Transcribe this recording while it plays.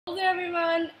Hello there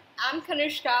everyone, I'm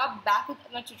Kanishka back with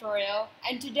another tutorial,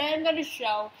 and today I'm going to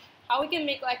show how we can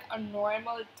make like a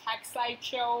normal text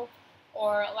slideshow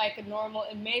or like a normal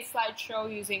image slideshow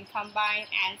using Combine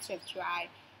and SwiftUI.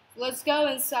 Let's go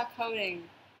and start coding.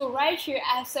 So right here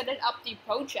I've set it up the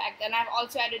project and I've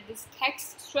also added this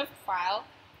text Swift file,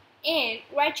 and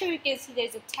right here you can see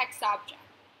there's a text object.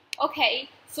 Okay,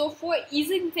 so for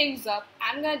easing things up,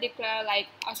 I'm going to declare like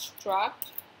a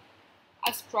struct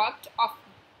of.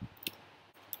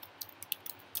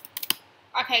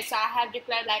 Okay, so I have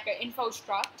declared like an info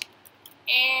struct,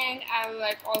 and I'll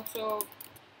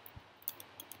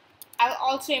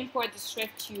also import the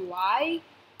SwiftUI,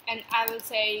 and I will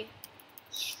say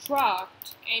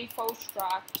struct info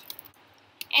struct,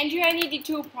 and here I need the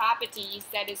two properties,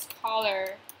 that is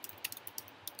color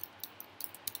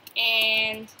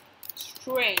and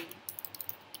string.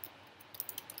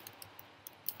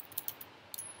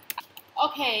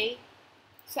 Okay,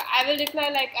 so I will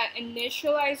declare like an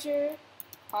initializer,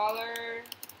 color,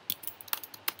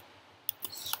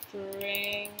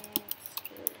 string.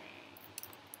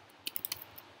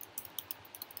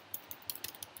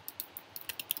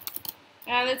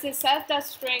 And I will say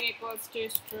set.string equals to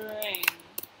string.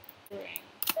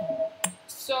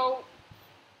 So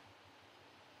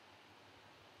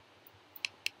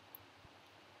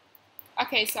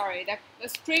okay, sorry,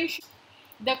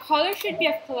 the color should be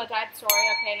of color type. Sorry,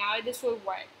 okay, now this will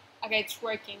work. Okay, it's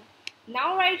working.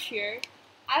 Now right here,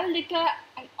 I will declare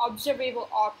an observable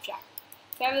object.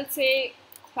 So I will say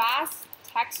class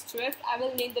text Swift. I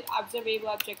will name that observable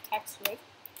object text Swift,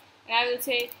 and I will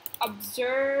say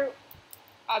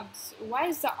why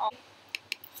is the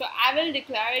so I will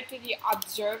declare it to the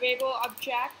observable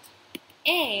object,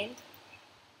 and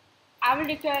I will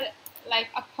declare like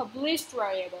a published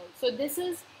variable. So this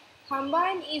is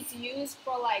Combine is used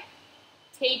for like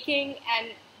taking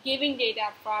and giving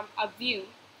data from a view.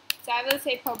 So I will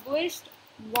say published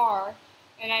var,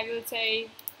 and I will say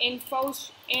info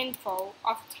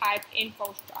of type info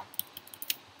struct.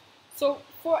 So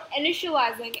for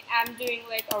initializing, I'm doing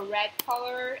like a red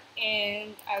color,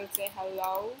 and I will say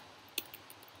hello,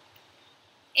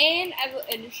 and I will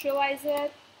initialize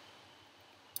it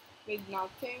with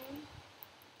nothing,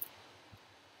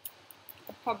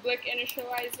 a public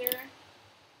initializer,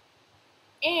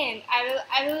 and I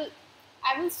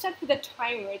will start with a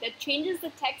timer that changes the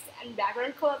text and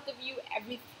background color of the view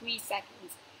every 3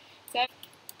 seconds. So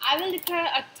I will declare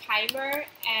a timer,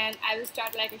 and I will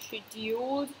start like a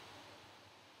scheduled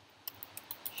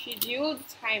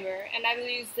timer, and I will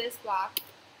use this block.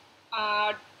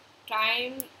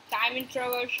 Time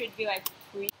interval should be like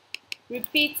 3.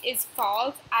 Repeat is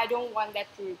false. I don't want that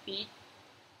to repeat.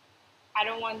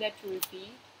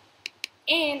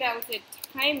 And I will say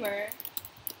timer,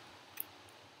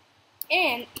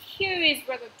 and here is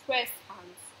where the twist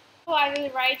comes. So I will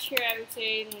write here, I will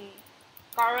say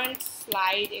current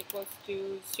slide equals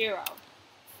to 0.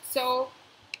 So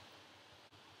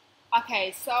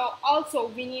okay, so also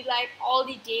we need like all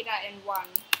the data in one.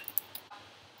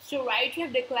 So right here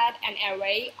I've declared an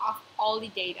array of all the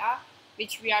data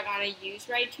which we are gonna use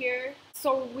right here.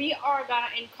 So we are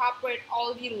gonna incorporate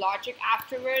all the logic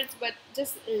afterwards, but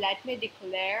just let me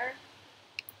declare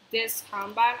this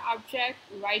Combine object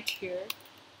right here.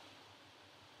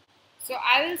 So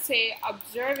I will say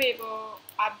observable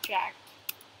object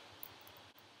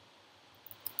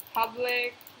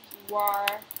public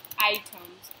var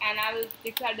items, and I will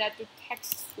declare that to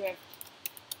text Swift.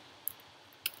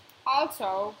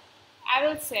 Also, I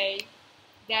will say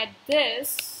that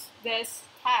this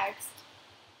text,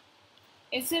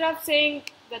 instead of saying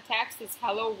the text is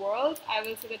hello world, I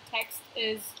will say the text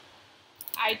is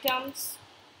items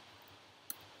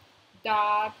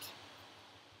dot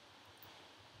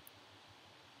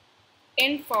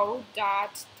info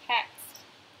dot text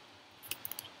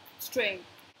string.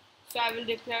 So I will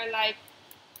declare like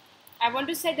I want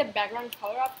to set the background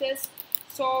color of this.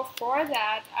 So for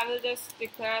that, I will just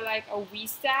declare like a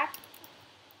vstack,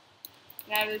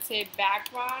 and I will say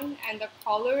background, and the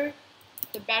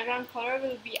background color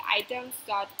will be items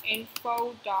dot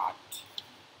info dot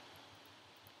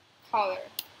color.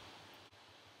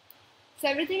 So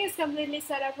everything is completely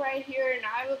set up right here.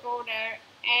 Now I will go there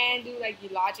and do like the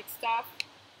logic stuff.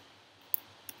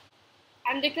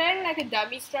 I'm declaring like a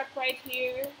dummy struct right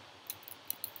here,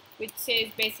 which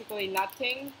says basically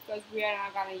nothing because we are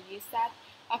not going to use that.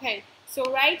 Okay, so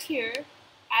right here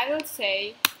I will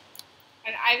say,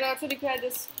 and I will also declare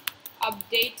this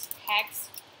update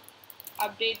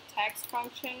text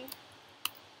function,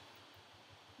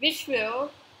 which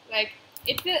will like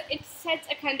it sets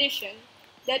a condition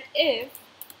that if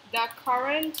the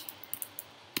current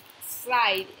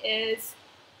slide is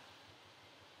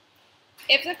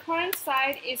if the current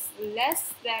slide is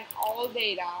less than all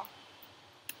data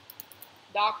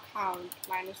dot count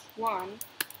minus 1,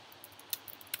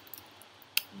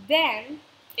 then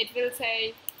it will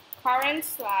say current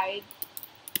slide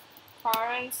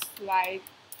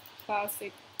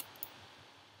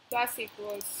plus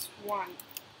equals 1.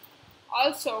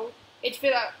 Also, it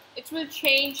will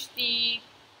change the,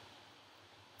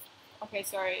 okay,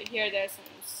 sorry, here there's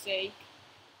a mistake.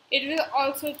 It will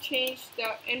also change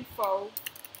the info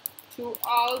to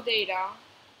all data,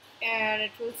 and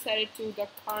it will set it to the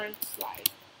current slide.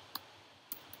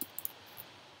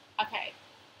 Okay,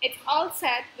 it's all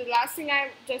set. The last thing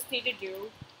I just need to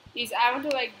do is I want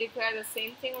to like declare the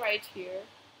same thing right here.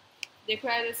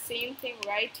 Declare the same thing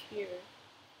right here.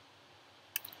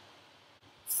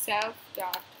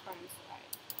 Self.current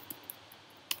slide.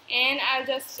 And I'll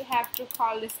just have to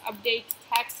call this update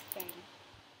text thing.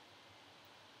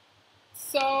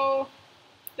 So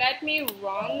let me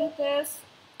run this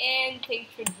and things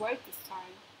should work this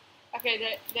time. Okay,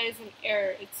 there is an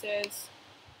error. It says,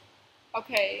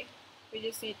 okay, we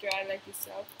just need to add like the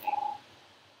self thing.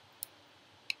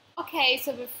 Okay,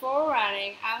 so before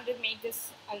running, I have to make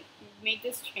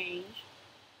this change.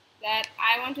 That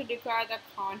I want to declare the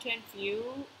content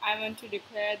view. I want to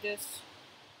declare this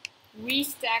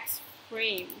restacks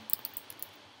frame,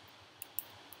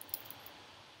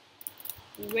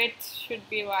 width should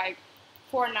be like,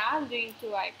 for now I'm doing to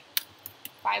like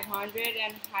 500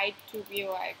 and height to be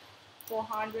like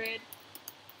 400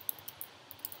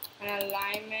 and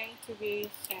alignment to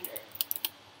be center.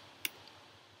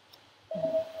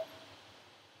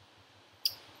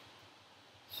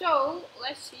 So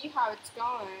let's see how it's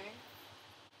going.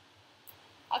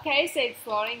 Okay, so it's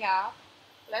loading up.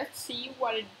 Let's see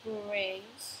what it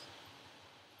brings.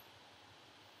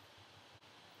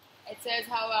 It says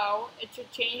hello. It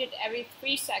should change it every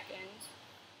 3 seconds.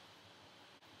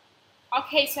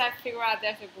 Okay, so I figured out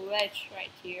there's a glitch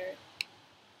right here.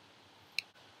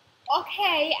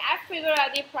 Okay, I figured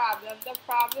out the problem. The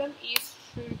problem is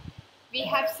true. We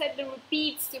have set the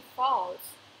repeats to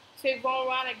false, so it won't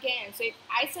run again. So if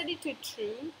I set it to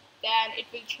true, then it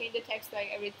will change the text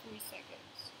like every 3 seconds.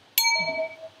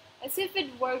 Let's see if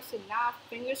it works enough.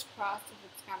 Fingers crossed if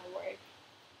it's gonna work.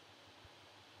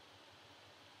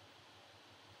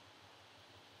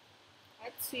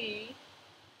 Let's see.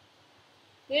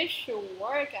 This should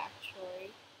work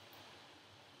actually.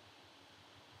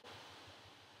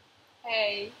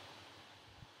 Hey.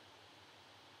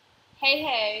 Hey,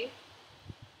 hey.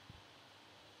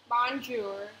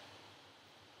 Bonjour.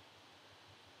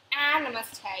 And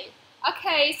namaste.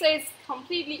 Okay, so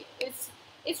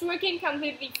it's working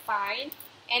completely fine.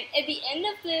 And at the end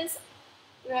of this,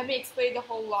 let me explain the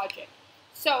whole logic.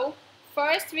 So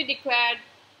first we declared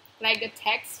like the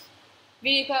text.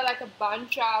 We declared like a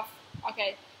bunch of,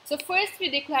 okay. So first we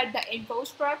declared the info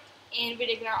struct and we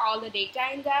declared all the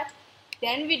data in that.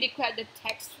 Then we declared the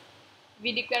text.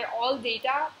 We declared all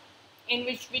data in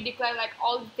which we declare like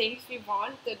all the things we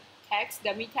want, the text,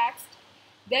 dummy text.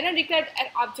 Then I declared an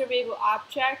observable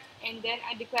object, and then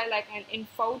I declared like an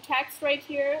info text right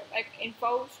here, like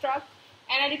info struct,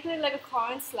 and I declared like a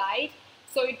current slide,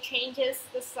 so it changes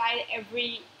the slide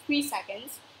every 3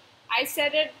 seconds. I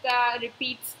set it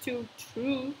repeats to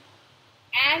true,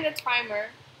 and the timer,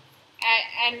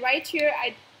 and right here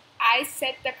I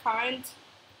set the current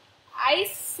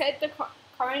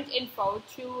info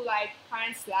to like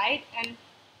current slide, and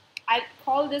I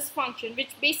call this function,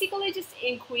 which basically just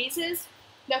increases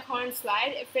the current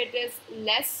slide if it is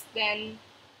less than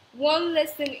all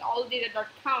data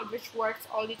count, which works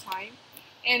all the time.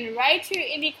 And right here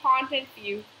in the content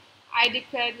view, I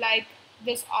declared like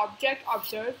this object,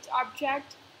 observed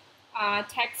object,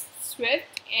 text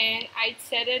Swift, and I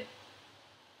set it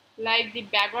like the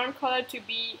background color to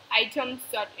be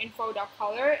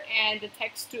items.info.color and the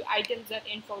text to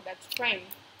items.info.string.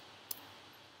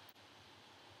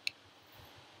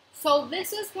 So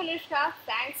this is Kanishka.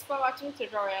 Thanks for watching the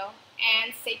tutorial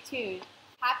and stay tuned.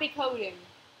 Happy coding!